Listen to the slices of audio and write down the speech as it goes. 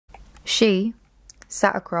She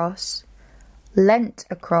sat across, leant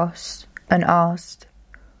across, and asked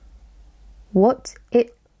what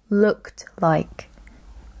it looked like.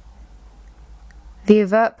 The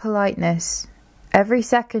overt politeness, every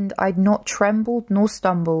second I'd not trembled nor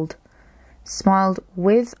stumbled, smiled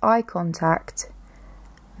with eye contact,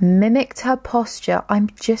 mimicked her posture. I'm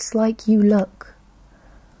just like you look.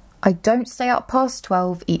 I don't stay up past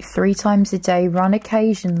 12, eat 3 times a day, run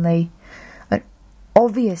occasionally. And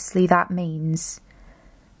obviously that means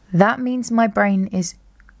my brain is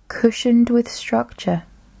cushioned with structure.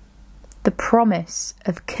 The promise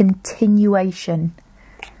of continuation.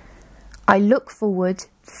 I look forward,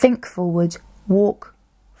 think forward, walk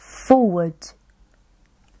forward.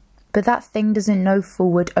 But that thing doesn't know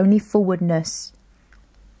forward, only forwardness.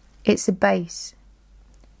 It's a base.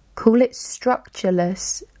 Call it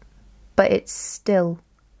structureless, but it's still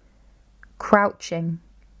crouching.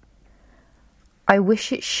 I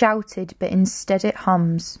wish it shouted, but instead it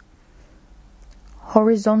hums.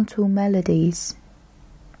 Horizontal melodies.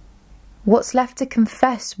 What's left to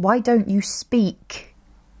confess? Why don't you speak?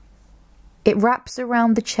 It wraps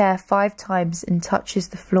around the chair 5 times and touches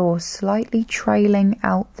the floor, slightly trailing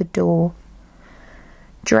out the door.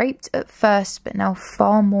 Draped at first, but now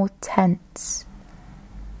far more tense.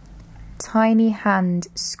 Tiny hand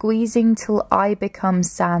squeezing till I become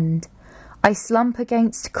sand. I slump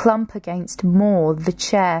against, clump against, more, the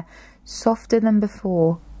chair, softer than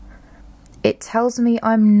before. It tells me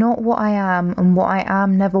I'm not what I am, and what I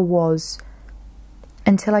am never was.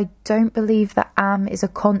 Until I don't believe that am is a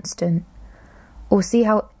constant, or see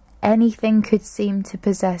how anything could seem to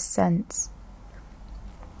possess sense.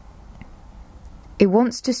 It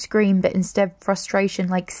wants to scream, but instead frustration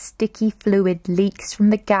like sticky fluid leaks from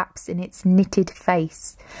the gaps in its knitted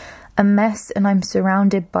face. A mess, and I'm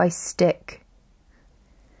surrounded by stick.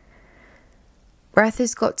 Breath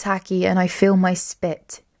has got tacky and I feel my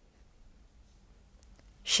spit.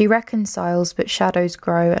 She reconciles, but shadows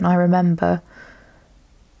grow, and I remember.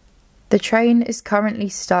 The train is currently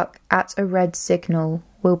stuck at a red signal.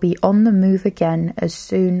 Will be on the move again as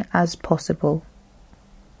soon as possible.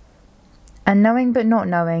 And knowing but not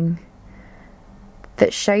knowing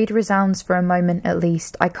that shade resounds for a moment at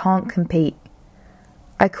least, I can't compete.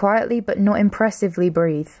 I quietly but not impressively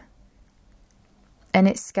breathe. And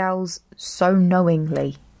it scowls so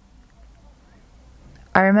knowingly.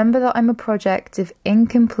 I remember that I'm a project of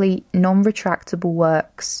incomplete, non-retractable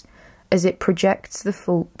works, as it projects the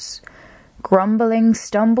faults, grumbling,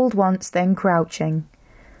 stumbled once, then crouching.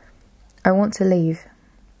 I want to leave.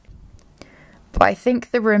 But I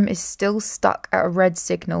think the room is still stuck at a red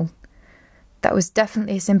signal. That was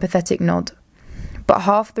definitely a sympathetic nod. But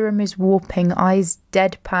half the room is warping, eyes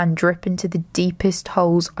deadpan, drip into the deepest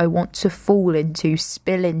holes I want to fall into,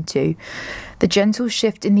 spill into. The gentle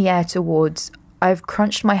shift in the air towards. I have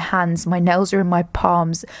crunched my hands, my nails are in my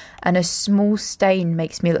palms, and a small stain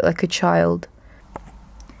makes me look like a child.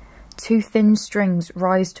 2 thin strings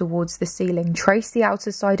rise towards the ceiling, trace the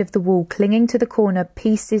outer side of the wall, clinging to the corner,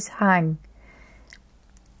 pieces hang.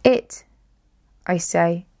 It, I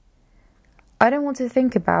say. I don't want to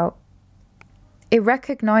think about. It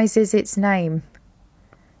recognises its name.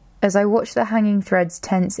 As I watch the hanging threads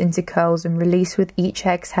tense into curls and release with each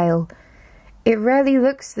exhale, it rarely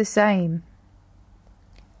looks the same.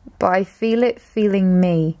 But I feel it feeling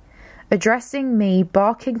me, addressing me,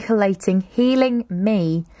 barking, collating, healing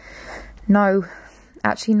me. No,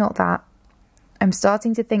 actually not that. I'm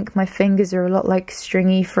starting to think my fingers are a lot like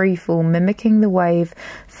stringy freefall, mimicking the wave,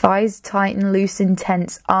 thighs tighten, loosen,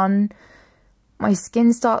 tense, My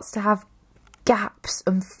skin starts to have gaps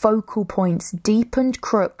and focal points, deepened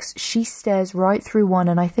crooks. She stares right through one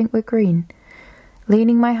and I think we're green.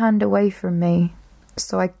 Leaning my hand away from me,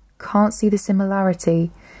 so I can't see the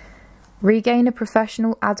similarity. Regain a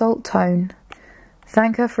professional adult tone.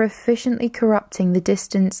 Thank her for efficiently corrupting the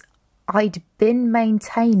distance I'd been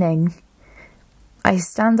maintaining. I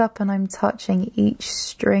stand up and I'm touching each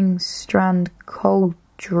string strand, cold,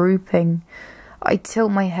 drooping. I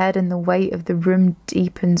tilt my head and the weight of the room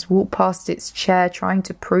deepens, walk past its chair, trying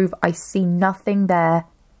to prove I see nothing there.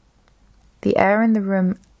 The air in the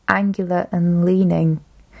room angular and leaning.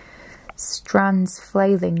 Strands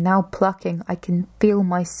flailing, now plucking. I can feel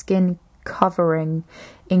my skin covering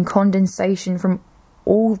in condensation from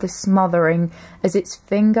all the smothering. As its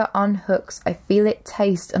finger unhooks, I feel it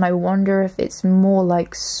taste, and I wonder if it's more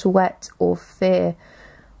like sweat or fear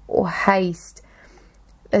or haste.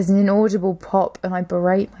 As an inaudible pop, and I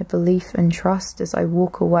berate my belief and trust as I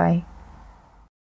walk away.